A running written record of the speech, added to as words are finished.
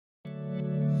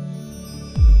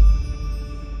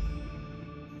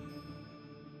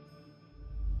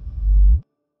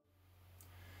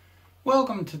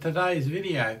Welcome to today's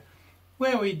video,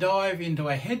 where we dive into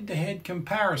a head-to-head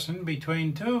comparison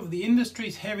between two of the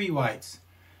industry's heavyweights,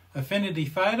 Affinity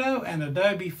Photo and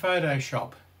Adobe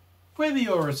Photoshop. Whether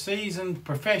you're a seasoned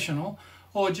professional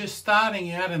or just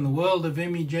starting out in the world of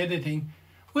image editing,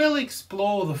 we'll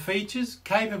explore the features,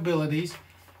 capabilities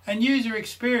and user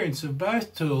experience of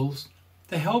both tools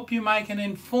to help you make an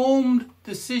informed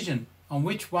decision on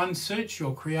which one suits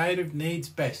your creative needs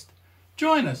best.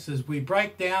 Join us as we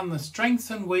break down the strengths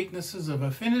and weaknesses of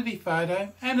Affinity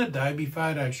Photo and Adobe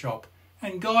Photoshop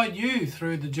and guide you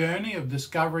through the journey of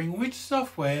discovering which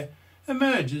software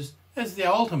emerges as the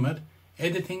ultimate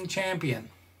editing champion.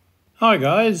 Hi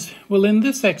guys, well in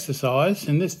this exercise,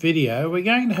 in this video, we're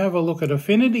going to have a look at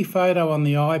Affinity Photo on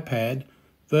the iPad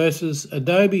versus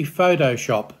Adobe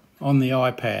Photoshop on the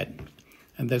iPad.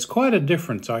 And there's quite a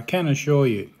difference, I can assure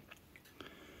you.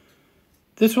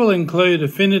 This will include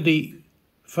Affinity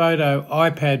Photo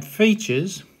iPad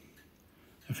features,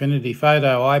 Affinity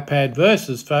Photo iPad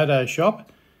versus Photoshop,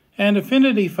 and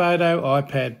Affinity Photo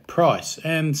iPad price,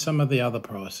 and some of the other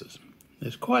prices.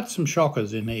 There's quite some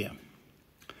shockers in here.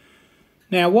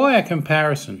 Now, why a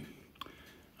comparison?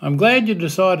 I'm glad you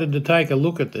decided to take a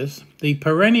look at this. The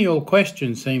perennial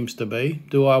question seems to be,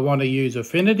 do I want to use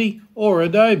Affinity or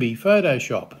Adobe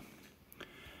Photoshop?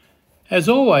 As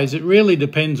always, it really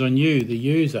depends on you, the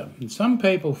user. And some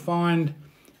people find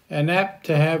an app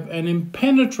to have an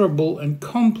impenetrable and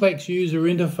complex user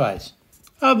interface.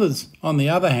 Others, on the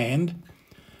other hand,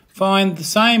 find the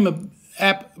same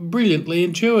app brilliantly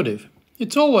intuitive.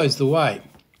 It's always the way.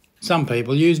 Some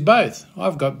people use both.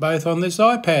 I've got both on this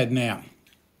iPad now,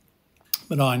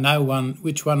 but I know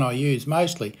which one I use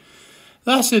mostly.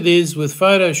 Thus it is with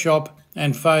Photoshop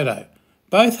and Photo.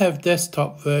 Both have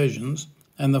desktop versions,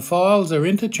 and the files are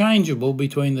interchangeable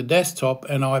between the desktop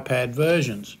and iPad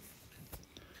versions.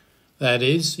 That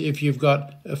is, if you've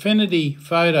got Affinity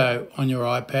Photo on your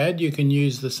iPad, you can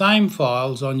use the same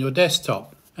files on your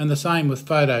desktop, and the same with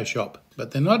Photoshop,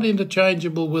 but they're not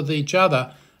interchangeable with each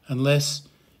other unless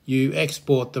you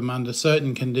export them under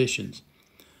certain conditions.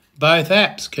 Both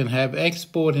apps can have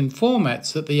export in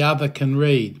formats that the other can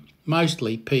read,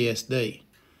 mostly PSD,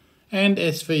 and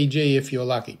SVG if you're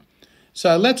lucky.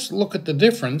 So let's look at the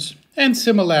difference and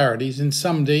similarities in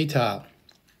some detail.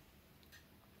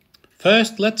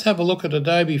 First, let's have a look at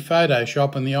Adobe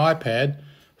Photoshop on the iPad,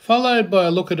 followed by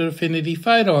a look at Affinity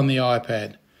Photo on the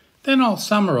iPad. Then I'll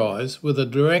summarise with a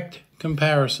direct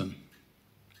comparison.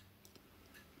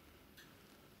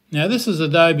 Now this is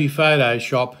Adobe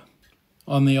Photoshop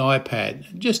on the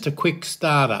iPad, just a quick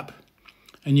startup.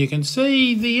 And you can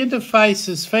see the interface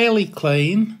is fairly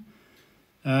clean.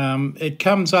 It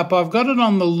comes up, I've got it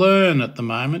on the Learn at the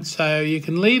moment, so you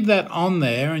can leave that on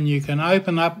there and you can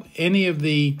open up any of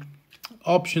the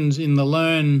options in the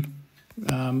Learn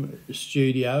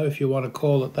studio, if you want to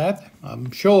call it that.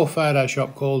 I'm sure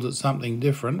Photoshop calls it something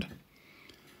different.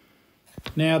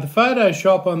 Now the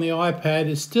Photoshop on the iPad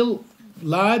is still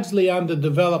largely under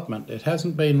development. It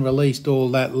hasn't been released all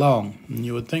that long, and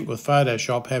you would think with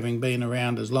Photoshop having been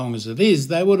around as long as it is,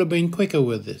 they would have been quicker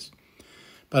with this.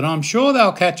 But I'm sure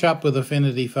they'll catch up with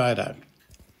Affinity Photo.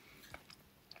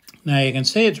 Now you can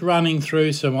see it's running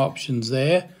through some options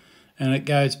there, and it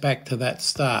goes back to that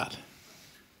start.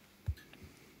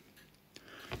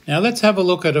 Now let's have a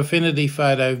look at Affinity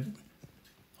Photo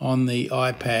on the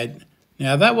iPad.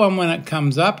 Now that one, when it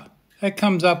comes up, it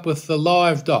comes up with the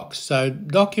live docs. So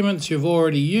documents you've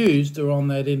already used are on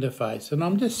that interface. And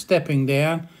I'm just stepping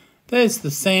down. There's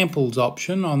the samples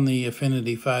option on the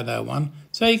Affinity Photo one.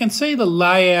 So you can see the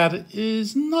layout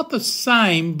is not the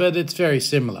same, but it's very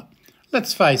similar.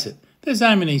 Let's face it, there's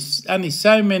only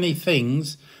so many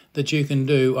things that you can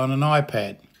do on an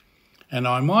iPad. And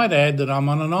I might add that I'm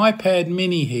on an iPad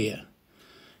mini here.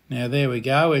 Now there we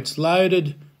go, it's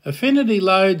loaded. Affinity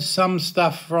loads some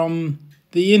stuff from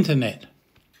the internet.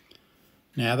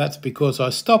 Now that's because I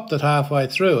stopped it halfway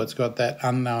through. It's got that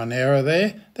unknown error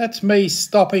there. That's me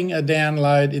stopping a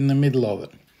download in the middle of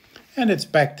it. And it's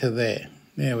back to there.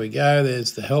 There we go,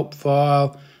 there's the help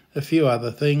file, a few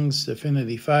other things,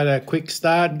 Affinity Photo Quick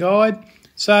Start Guide.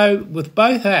 So with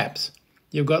both apps,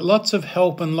 you've got lots of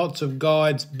help and lots of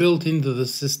guides built into the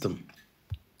system.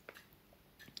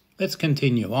 Let's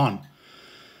continue on.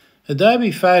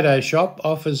 Adobe Photoshop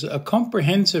offers a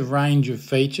comprehensive range of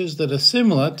features that are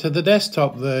similar to the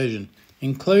desktop version,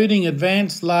 including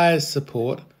advanced layers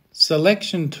support,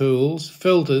 selection tools,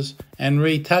 filters, and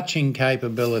retouching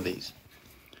capabilities.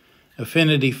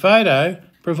 Affinity Photo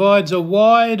provides a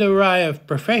wide array of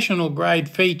professional-grade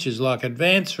features like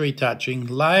advanced retouching,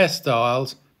 layer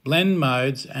styles, blend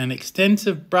modes, and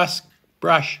extensive brush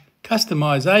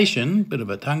Customization, bit of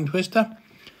a tongue twister.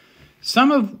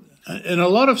 And a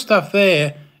lot of stuff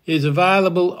there is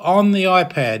available on the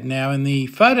iPad. Now in the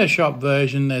Photoshop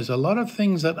version there's a lot of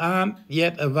things that aren't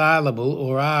yet available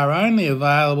or are only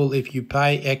available if you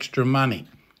pay extra money.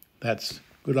 That's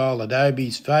good old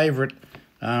Adobe's favourite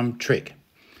trick.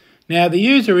 Now the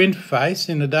user interface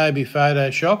in Adobe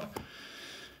Photoshop,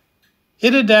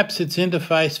 it adapts its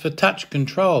interface for touch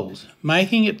controls,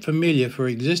 making it familiar for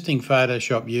existing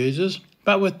Photoshop users,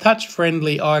 but with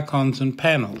touch-friendly icons and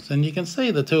panels. And you can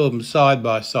see the two of them side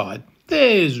by side.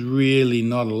 There's really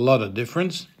not a lot of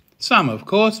difference. Some, of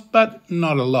course, but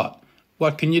not a lot.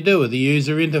 What can you do with the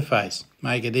user interface?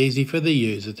 Make it easy for the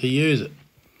user to use it.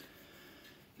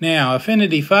 Now,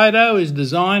 Affinity Photo is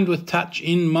designed with touch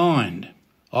in mind,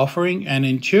 offering an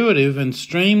intuitive and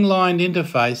streamlined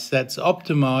interface that's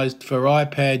optimized for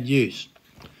iPad use.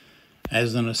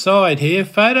 As an aside here,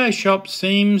 Photoshop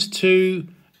seems to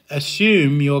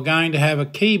assume you're going to have a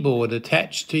keyboard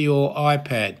attached to your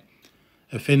iPad.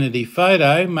 Affinity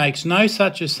Photo makes no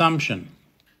such assumption.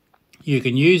 You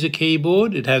can use a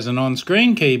keyboard. It has an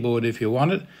on-screen keyboard if you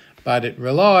want it, but it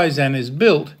relies and is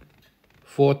built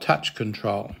for touch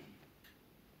control.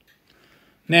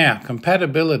 Now,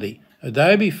 compatibility.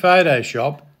 Adobe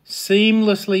Photoshop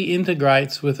seamlessly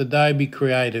integrates with Adobe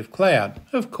Creative Cloud.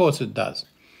 Of course it does,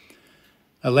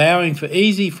 allowing for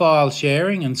easy file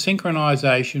sharing and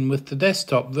synchronization with the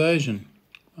desktop version.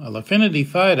 Well, Affinity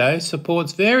Photo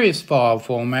supports various file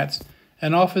formats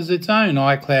and offers its own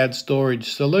iCloud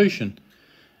storage solution,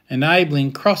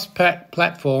 enabling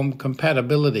cross-platform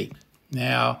compatibility.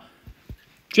 Now,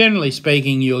 generally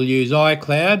speaking, you'll use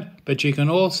iCloud, but you can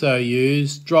also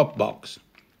use Dropbox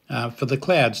for the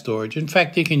cloud storage. In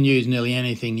fact, you can use nearly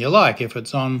anything you like. If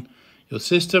it's on your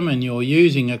system and you're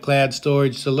using a cloud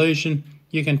storage solution,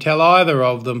 you can tell either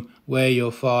of them where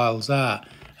your files are.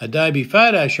 Adobe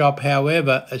Photoshop,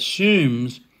 however,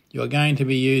 assumes you're going to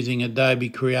be using Adobe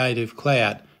Creative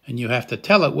Cloud, and you have to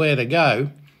tell it where to go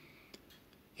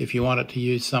if you want it to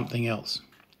use something else.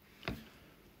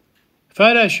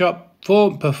 Photoshop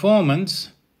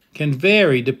performance can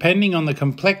vary depending on the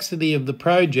complexity of the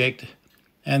project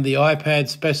and the iPad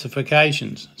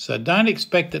specifications, so don't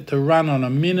expect it to run on a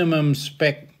minimum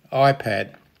spec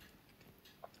iPad.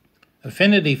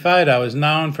 Affinity Photo is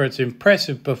known for its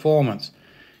impressive performance,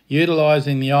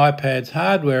 utilising the iPad's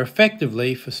hardware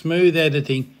effectively for smooth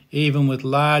editing even with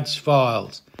large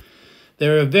files.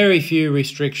 There are very few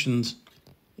restrictions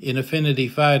in Affinity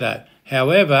Photo.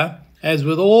 However, as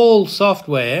with all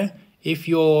software, if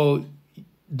your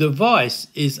device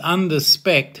is under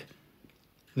spec,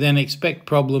 then expect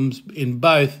problems in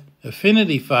both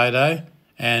Affinity Photo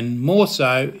and more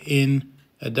so in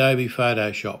Adobe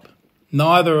Photoshop.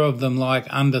 Neither of them like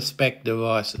under-spec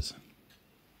devices.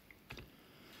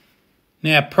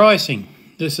 Now pricing,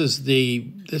 this is the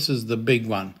big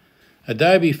one.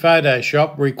 Adobe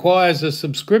Photoshop requires a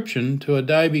subscription to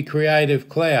Adobe Creative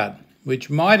Cloud, which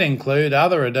might include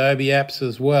other Adobe apps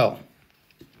as well.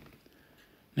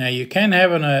 Now you can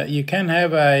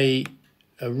have a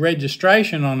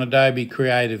registration on Adobe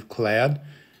Creative Cloud,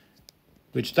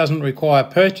 which doesn't require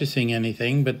purchasing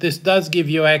anything, but this does give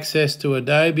you access to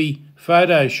Adobe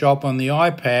Photoshop on the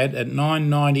iPad at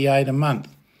 $9.98 a month.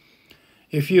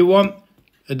 If you want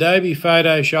Adobe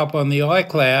Photoshop on the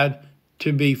iCloud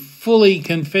to be fully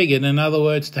configured, in other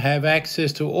words, to have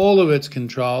access to all of its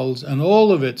controls and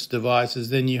all of its devices,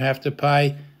 then you have to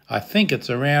pay, I think it's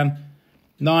around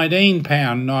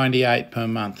 £19.98 per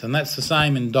month, and that's the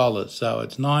same in dollars, so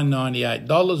it's $9.98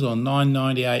 or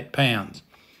 £9.98.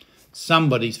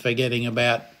 Somebody's forgetting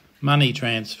about money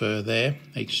transfer there,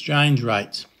 exchange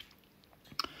rates.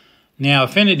 Now,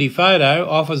 Affinity Photo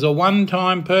offers a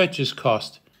one-time purchase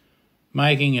cost,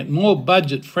 making it more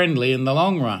budget-friendly in the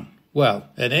long run. Well,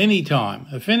 at any time,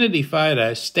 Affinity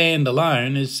Photo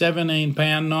standalone is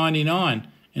 £17.99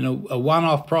 in a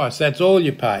one-off price. That's all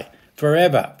you pay,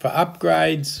 forever, for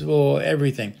upgrades or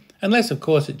everything. Unless, of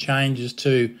course, it changes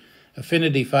to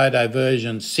Affinity Photo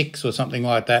version 6 or something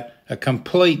like that, a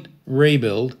complete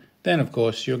rebuild, then, of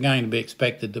course, you're going to be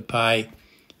expected to pay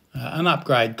an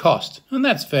upgrade cost, and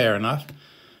that's fair enough.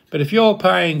 But if you're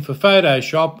paying for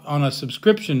Photoshop on a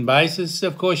subscription basis,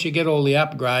 of course you get all the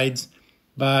upgrades,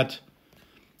 but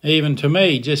even to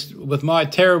me, just with my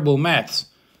terrible maths,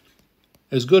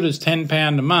 as good as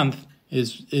 £10 a month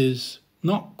is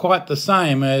not quite the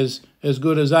same as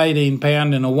good as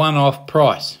 £18 in a one-off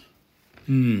price.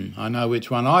 I know which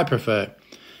one I prefer.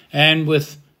 And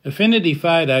with Affinity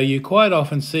Photo, you quite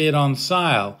often see it on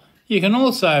sale. You can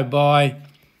also buy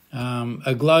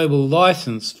a global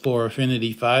license for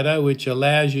Affinity Photo, which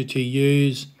allows you to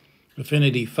use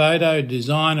Affinity Photo,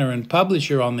 Designer and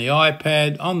Publisher on the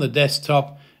iPad, on the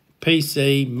desktop,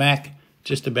 PC, Mac,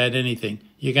 just about anything.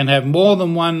 You can have more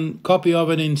than one copy of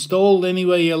it installed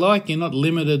anywhere you like. You're not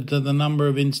limited to the number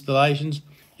of installations.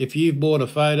 If you've bought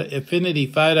Affinity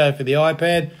Photo for the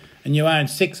iPad and you own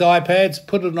 6 iPads,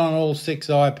 put it on all 6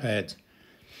 iPads.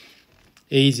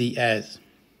 Easy as.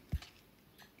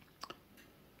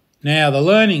 Now, the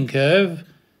learning curve.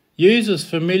 Users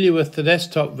familiar with the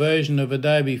desktop version of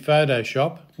Adobe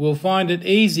Photoshop will find it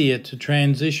easier to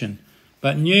transition,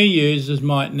 but new users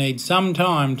might need some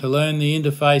time to learn the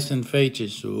interface and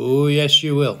features. Oh, yes,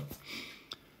 you will.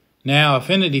 Now,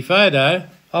 Affinity Photo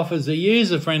offers a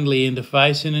user-friendly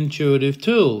interface and intuitive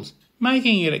tools,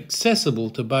 making it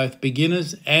accessible to both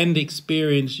beginners and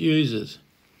experienced users.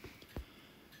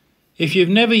 If you've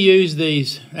never used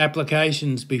these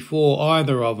applications before,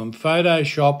 either of them,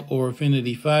 Photoshop or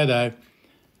Affinity Photo,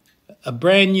 a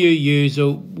brand new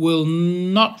user will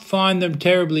not find them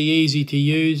terribly easy to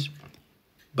use,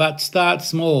 but start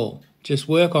small. Just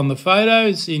work on the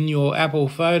photos in your Apple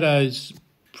Photos,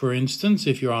 for instance,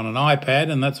 if you're on an iPad,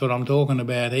 and that's what I'm talking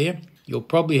about here. You'll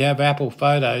probably have Apple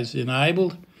Photos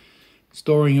enabled,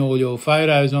 storing all your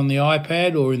photos on the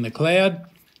iPad or in the cloud.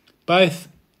 Both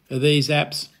of these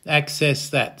apps access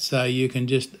that, so you can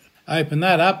just open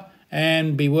that up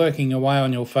and be working away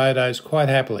on your photos quite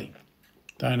happily.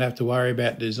 Don't have to worry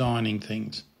about designing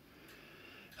things.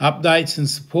 Updates and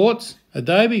supports.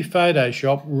 Adobe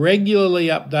Photoshop regularly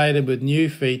updated with new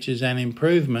features and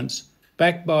improvements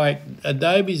backed by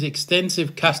Adobe's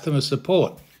extensive customer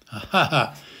support.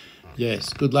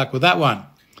 Yes, good luck with that one.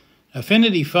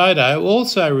 Affinity Photo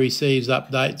also receives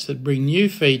updates that bring new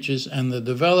features, and the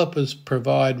developers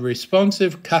provide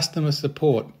responsive customer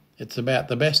support. It's about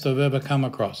the best I've ever come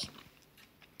across.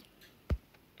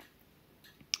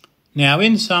 Now,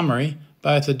 in summary,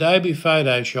 both Adobe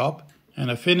Photoshop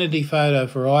and Affinity Photo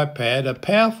for iPad are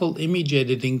powerful image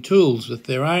editing tools with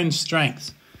their own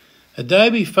strengths.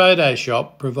 Adobe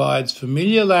Photoshop provides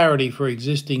familiarity for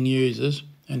existing users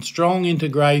and strong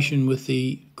integration with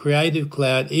the Creative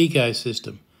Cloud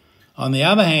ecosystem. On the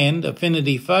other hand,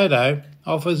 Affinity Photo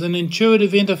offers an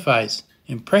intuitive interface,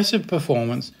 impressive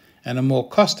performance, and a more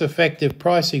cost-effective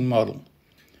pricing model.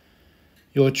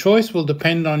 Your choice will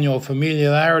depend on your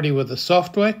familiarity with the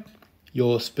software,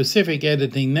 your specific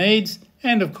editing needs,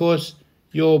 and of course,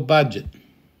 your budget.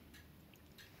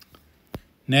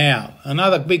 Now,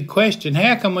 another big question,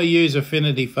 how can we use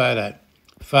Affinity Photo?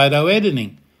 Photo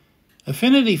editing.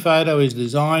 Affinity Photo is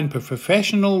designed for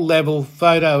professional level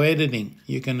photo editing.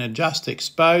 You can adjust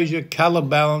exposure, colour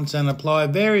balance and apply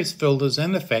various filters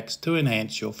and effects to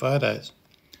enhance your photos.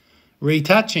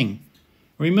 Retouching.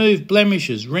 Remove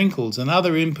blemishes, wrinkles and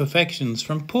other imperfections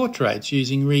from portraits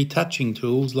using retouching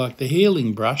tools like the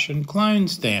healing brush and clone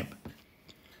stamp.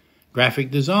 Graphic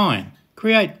design.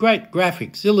 Create great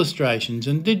graphics, illustrations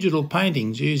and digital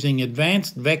paintings using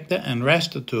advanced vector and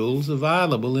raster tools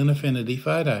available in Affinity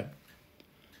Photo.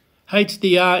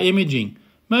 HDR imaging,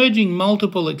 merging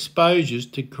multiple exposures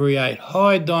to create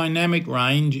high dynamic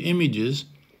range images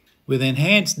with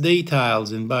enhanced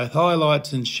details in both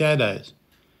highlights and shadows.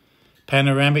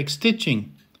 Panoramic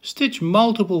stitching, stitch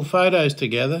multiple photos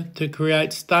together to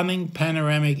create stunning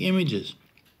panoramic images.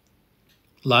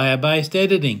 Layer-based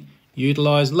editing,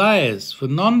 utilise layers for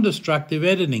non-destructive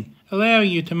editing, allowing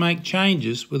you to make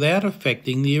changes without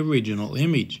affecting the original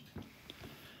image.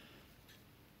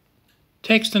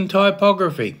 Text and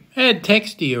typography. Add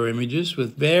text to your images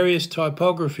with various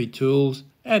typography tools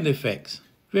and effects.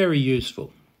 Very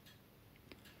useful.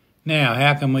 Now,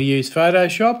 how can we use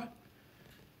Photoshop?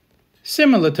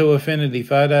 Similar to Affinity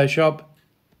Photo,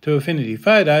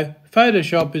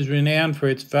 Photoshop is renowned for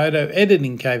its photo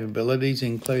editing capabilities,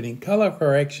 including colour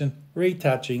correction,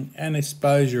 retouching and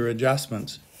exposure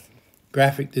adjustments.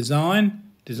 Graphic design,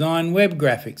 design web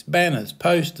graphics, banners,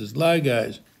 posters,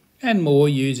 logos, and more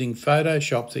using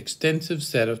Photoshop's extensive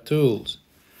set of tools.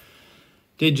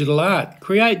 Digital art.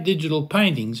 Create digital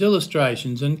paintings,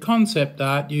 illustrations and concept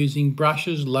art using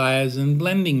brushes, layers and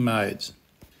blending modes.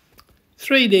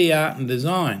 3D art and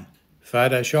design.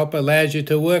 Photoshop allows you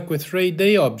to work with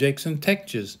 3D objects and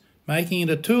textures, making it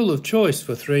a tool of choice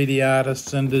for 3D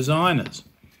artists and designers.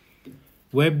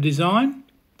 Web design.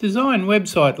 Design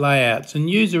website layouts and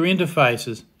user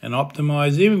interfaces and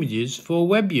optimize images for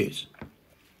web use.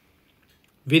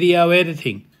 Video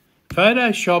editing.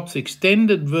 Photoshop's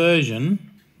extended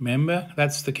version, remember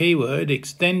that's the keyword,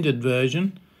 extended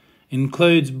version,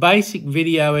 includes basic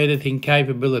video editing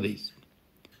capabilities,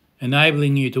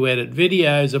 enabling you to edit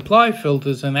videos, apply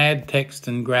filters and add text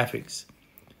and graphics.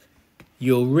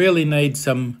 You'll really need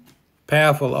some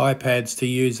powerful iPads to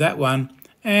use that one,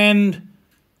 and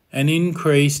an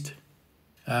increased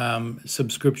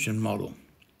subscription model.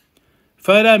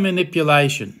 Photo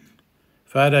manipulation.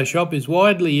 Photoshop is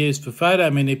widely used for photo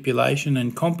manipulation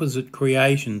and composite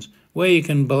creations where you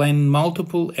can blend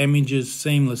multiple images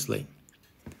seamlessly.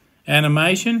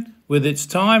 Animation. With its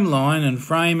timeline and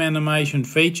frame animation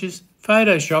features,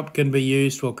 Photoshop can be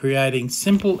used for creating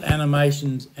simple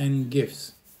animations and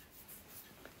GIFs.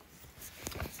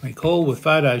 Recall with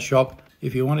Photoshop,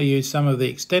 if you want to use some of the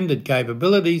extended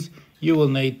capabilities, you will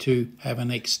need to have an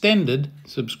extended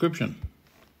subscription.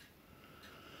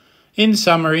 In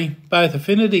summary, both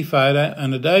Affinity Photo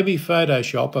and Adobe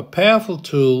Photoshop are powerful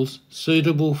tools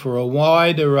suitable for a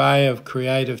wide array of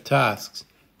creative tasks,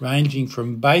 ranging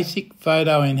from basic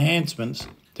photo enhancements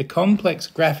to complex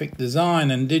graphic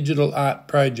design and digital art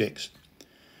projects.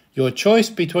 Your choice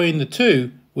between the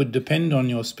two would depend on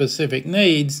your specific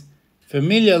needs,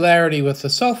 familiarity with the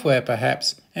software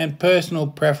perhaps, and personal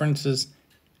preferences,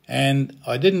 and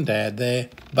I didn't add there,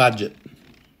 budget.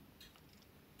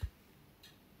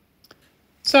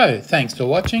 So, thanks for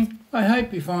watching. I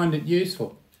hope you find it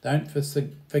useful. Don't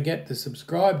forget to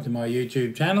subscribe to my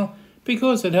YouTube channel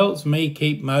because it helps me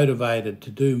keep motivated to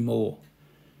do more.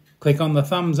 Click on the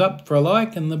thumbs up for a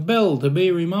like and the bell to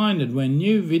be reminded when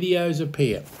new videos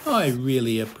appear. I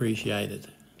really appreciate it.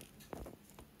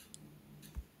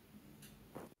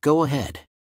 Go ahead.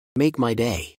 Make my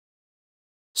day.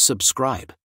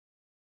 Subscribe.